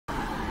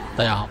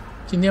大家好，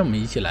今天我们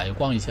一起来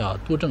逛一下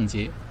都正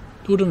街。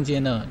都正街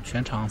呢，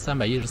全长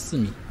314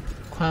米，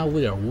宽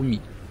5.5米。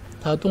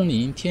它东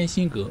临天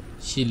心阁，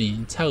西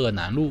邻蔡锷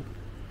南路，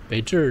北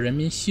至人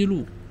民西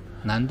路，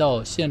南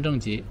到县正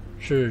街，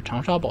是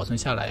长沙保存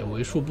下来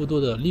为数不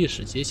多的历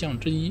史街巷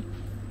之一，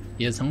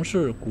也曾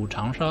是古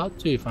长沙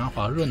最繁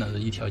华热闹的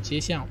一条街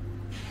巷。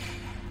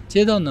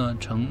街道呢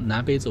呈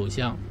南北走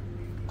向，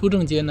都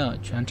正街呢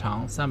全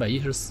长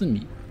314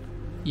米。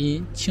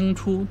因清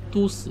初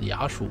都司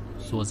衙署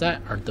所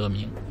在而得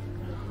名，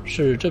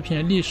是这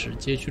片历史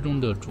街区中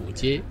的主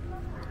街，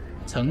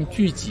曾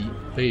聚集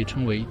被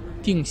称为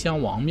定襄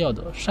王庙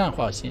的善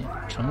化县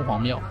城隍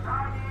庙，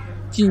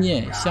纪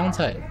念湘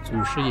菜祖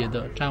师爷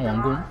的詹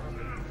王宫，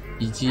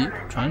以及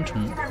传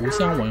承湖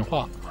湘文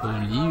化和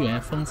梨园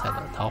风采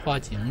的桃花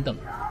井等，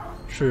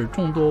是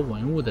众多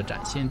文物的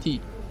展现地。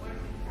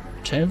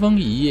尘封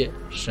一页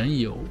神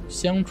游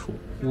湘楚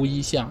乌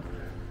衣巷，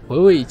回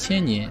味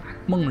千年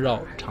梦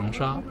绕长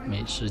沙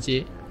美食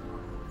街。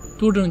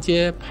都正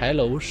街牌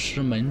楼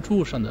石门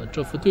柱上的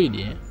这副对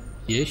联，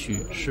也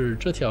许是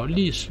这条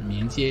历史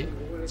名街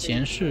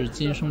前世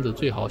今生的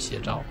最好写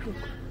照。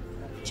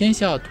天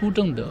下都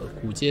正的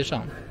古街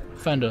上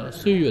泛着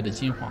岁月的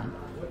金黄，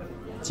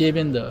街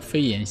边的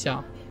飞檐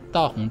下，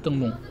大红灯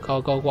笼高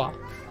高挂，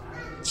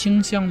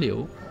清香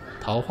流、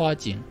桃花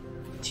井、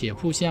铁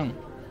铺巷、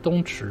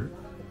东池、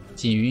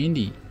锦云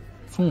里、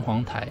凤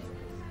凰台，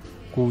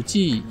古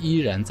迹依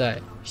然在，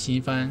新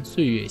翻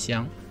岁月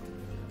香。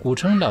古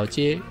城老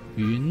街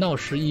于闹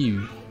市一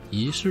隅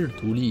遗世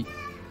独立，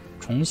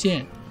重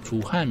现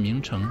楚汉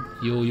名城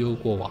悠悠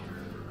过往。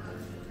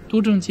都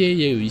正街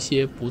也有一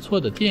些不错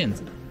的店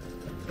子，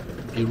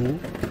比如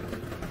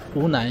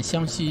湖南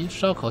湘西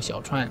烧烤小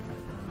串、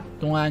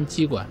东安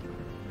鸡馆、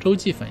洲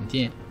际粉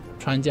店、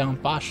川江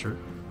80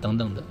等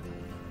等的。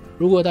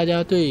如果大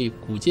家对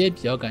古街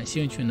比较感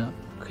兴趣呢，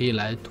可以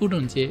来都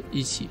正街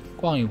一起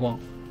逛一逛，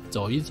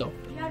走一走，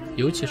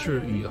尤其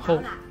是雨后，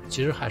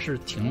其实还是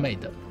挺美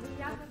的。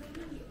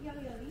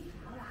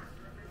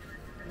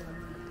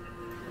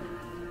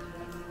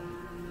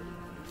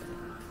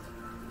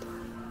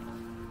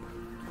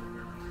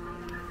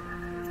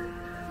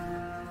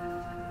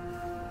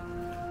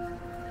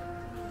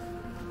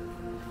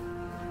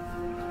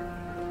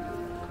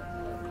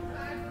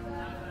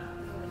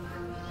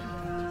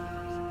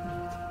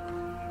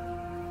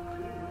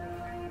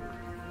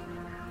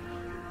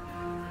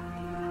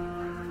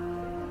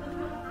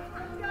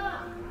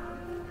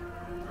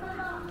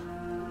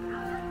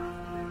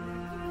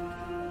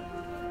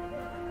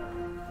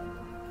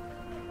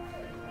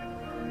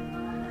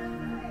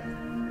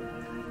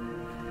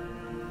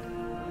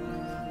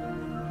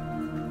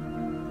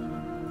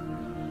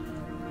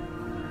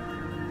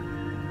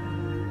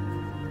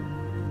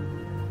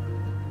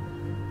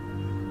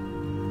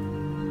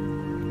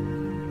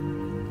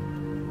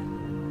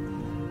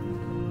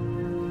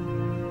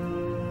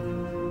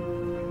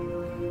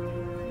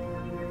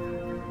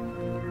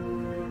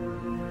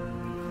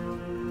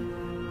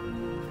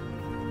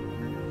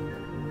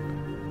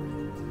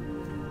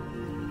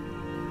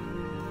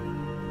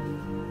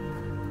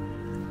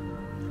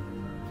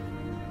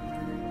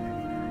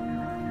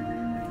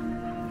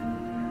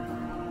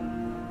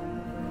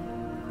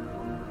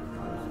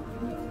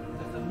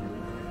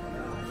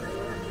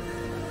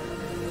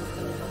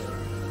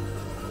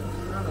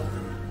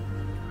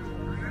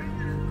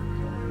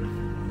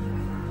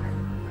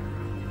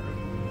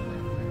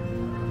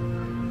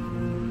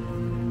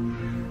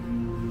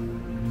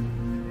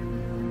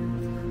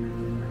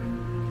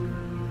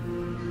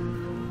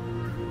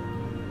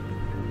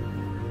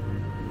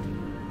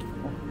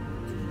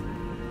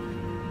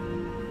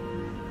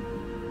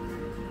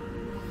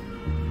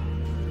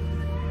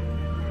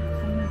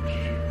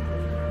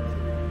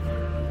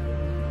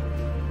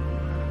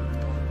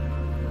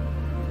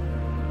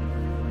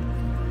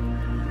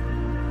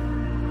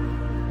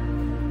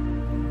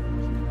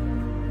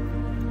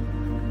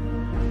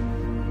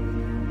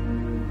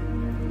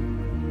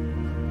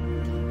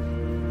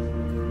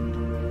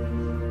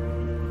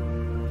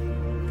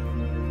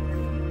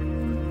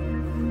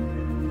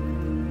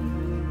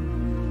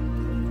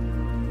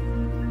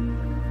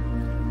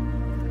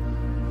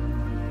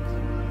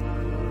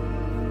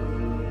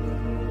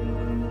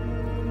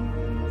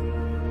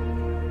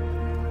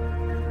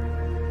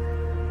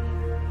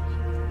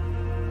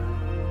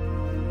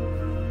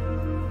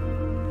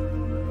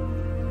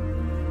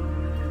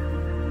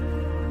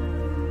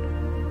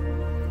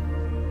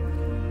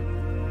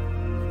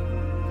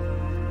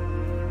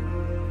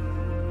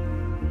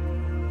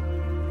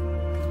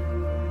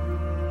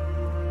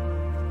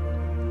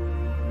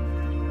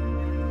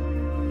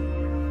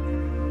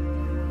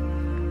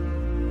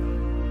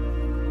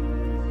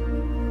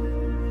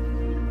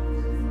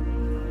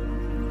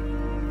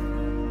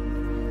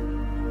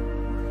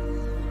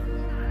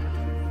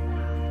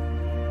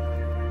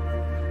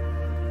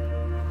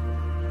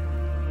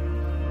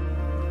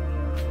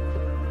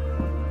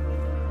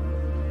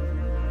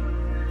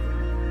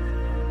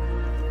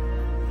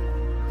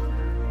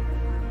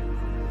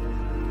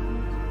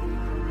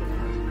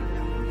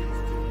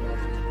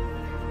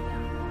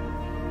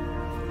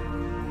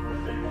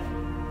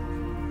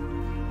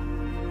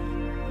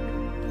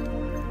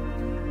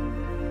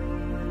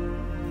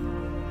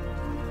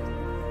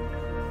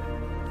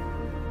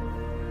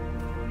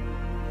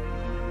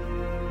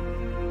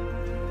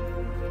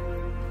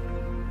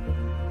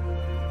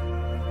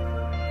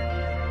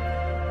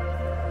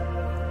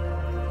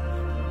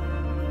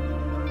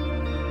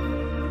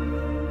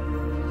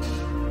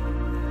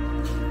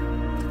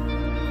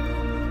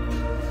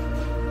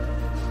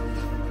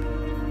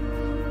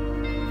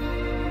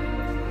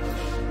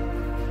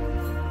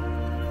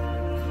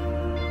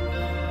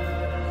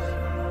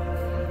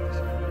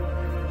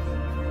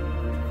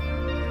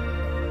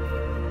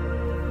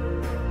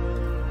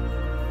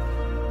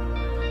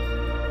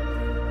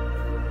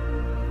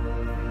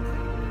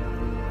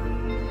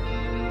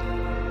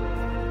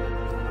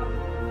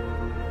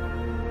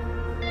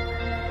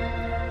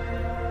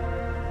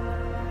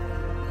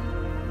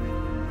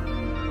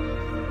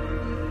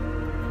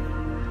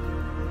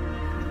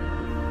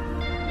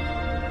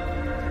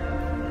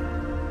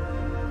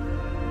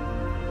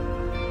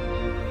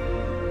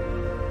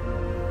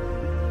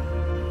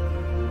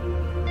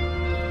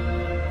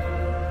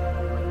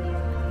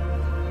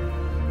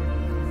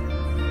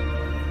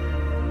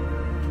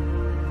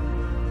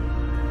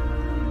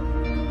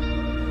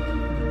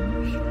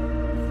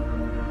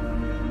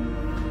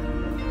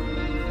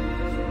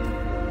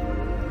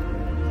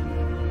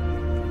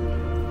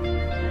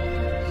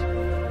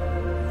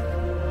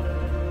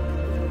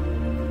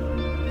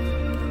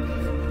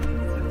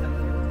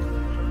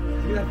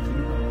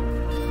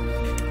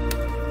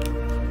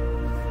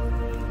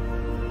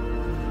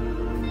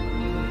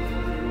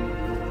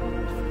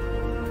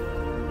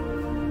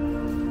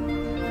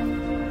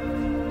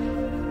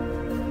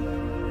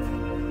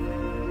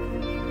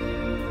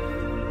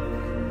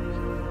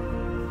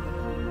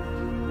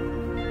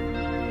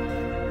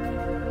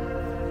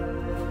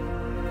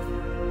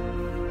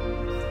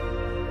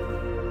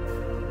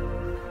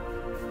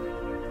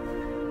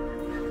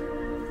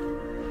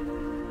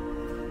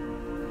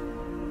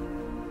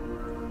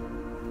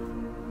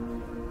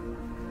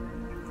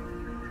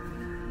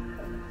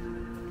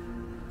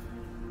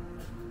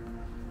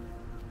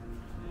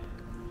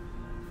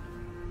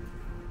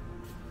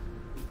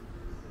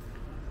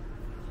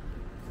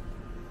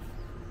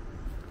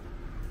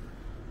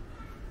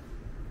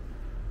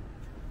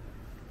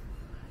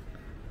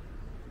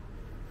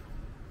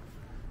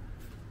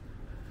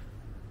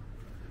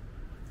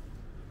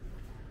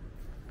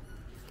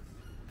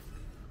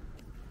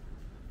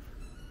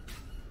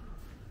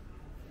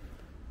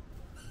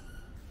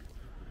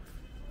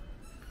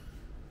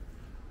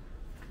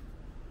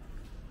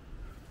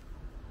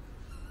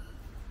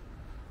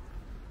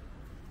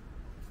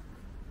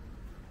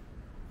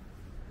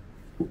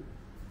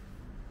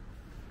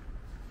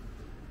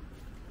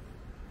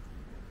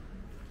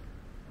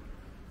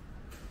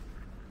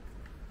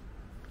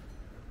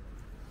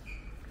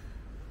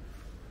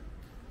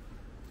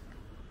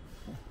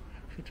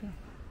就这样。